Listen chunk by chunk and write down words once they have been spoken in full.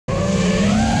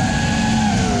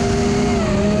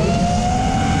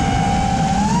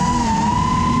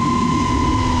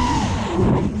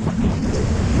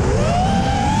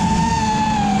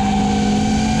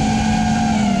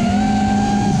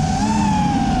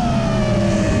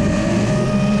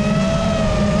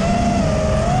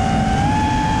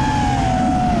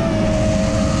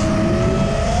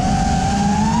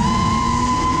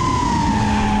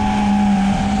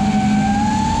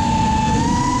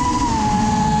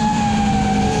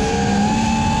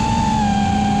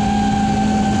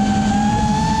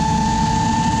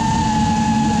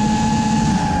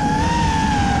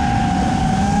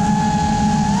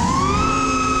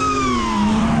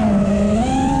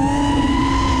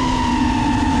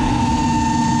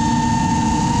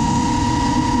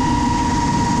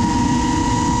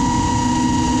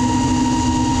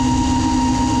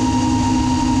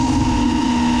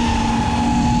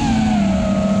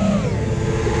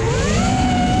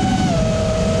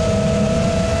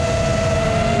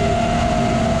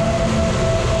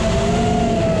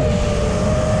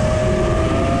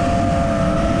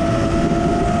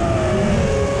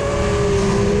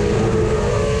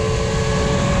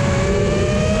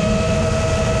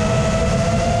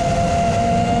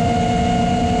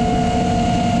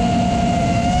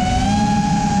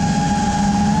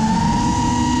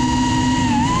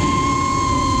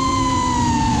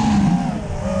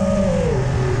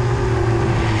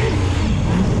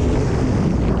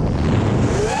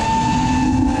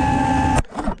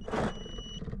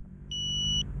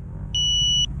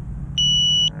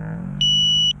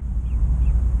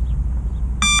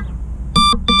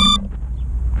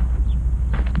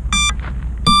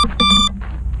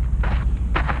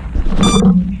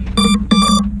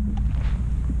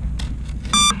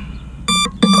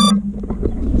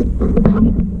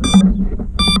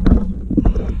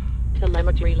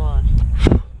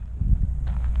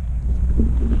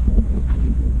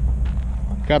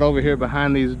Got over here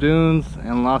behind these dunes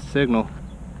and lost signal.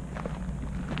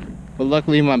 But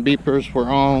luckily my beepers were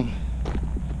on.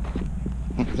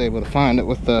 I was able to find it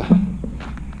with the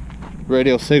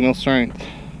radio signal strength.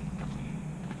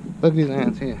 Look at these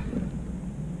ants here.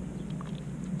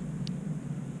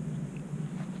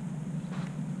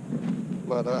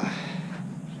 But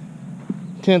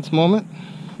tense moment.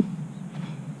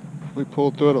 We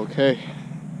pulled through it okay.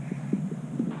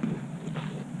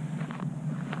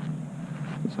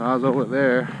 So I was over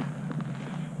there,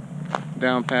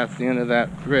 down past the end of that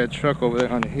red truck over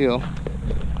there on the hill.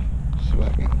 See if I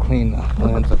can clean the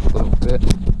lens up a little bit.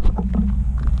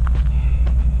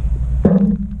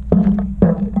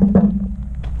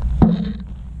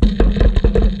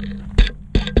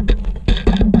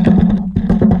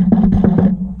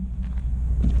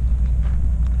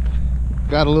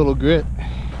 Got a little grit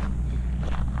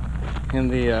in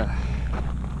the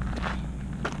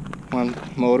one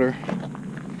motor.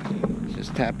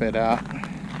 Just tap it out.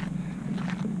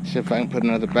 See if I can put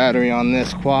another battery on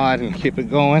this quad and keep it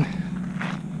going.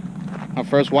 My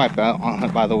first wipeout on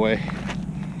it, by the way,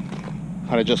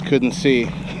 but I just couldn't see.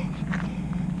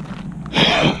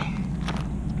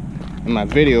 And my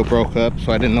video broke up,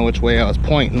 so I didn't know which way I was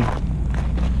pointing.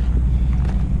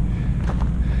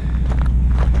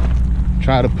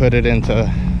 Try to put it into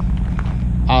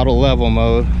auto level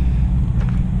mode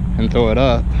and throw it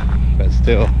up, but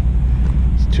still,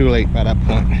 it's too late by that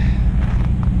point.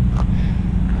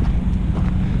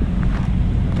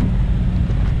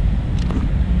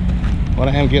 But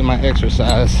I am getting my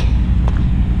exercise,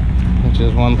 which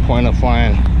is one point of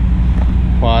flying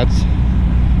quads.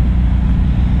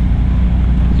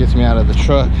 Gets me out of the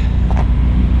truck.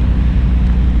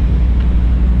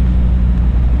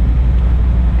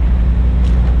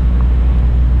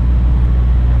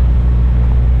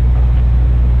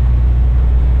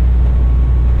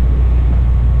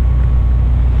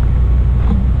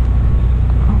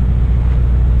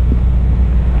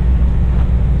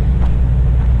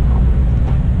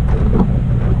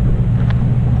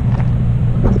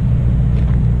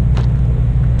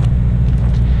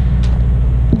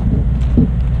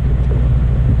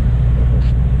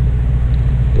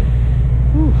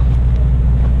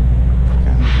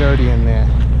 Dirty in there.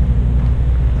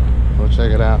 We'll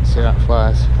check it out and see how it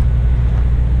flies.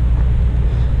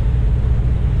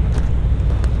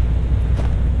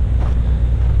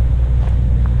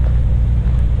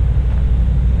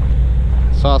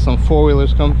 Saw some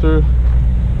four-wheelers come through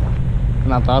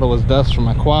and I thought it was dust from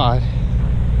my quad,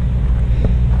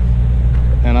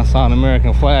 and I saw an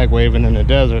American flag waving in the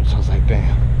desert, so I was like,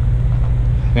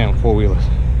 damn four-wheelers.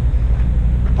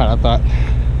 But I thought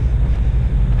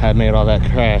had made all that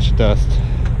crash dust.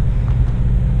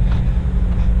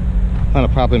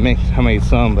 I'd probably made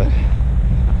some, but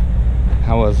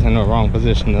I was in the wrong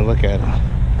position to look at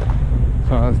it.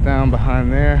 So I was down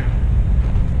behind there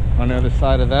on the other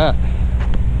side of that.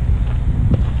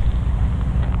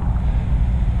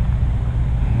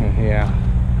 And yeah,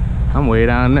 I'm way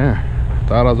down there.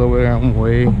 Thought I was over there. I'm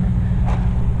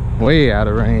way out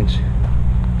of range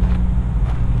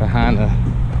behind the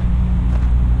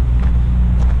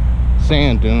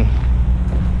sand dune.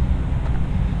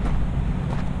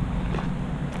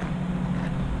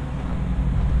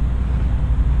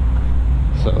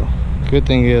 So good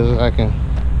thing is I can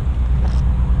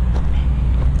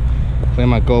play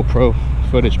my GoPro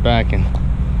footage back and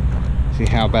see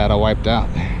how bad I wiped out.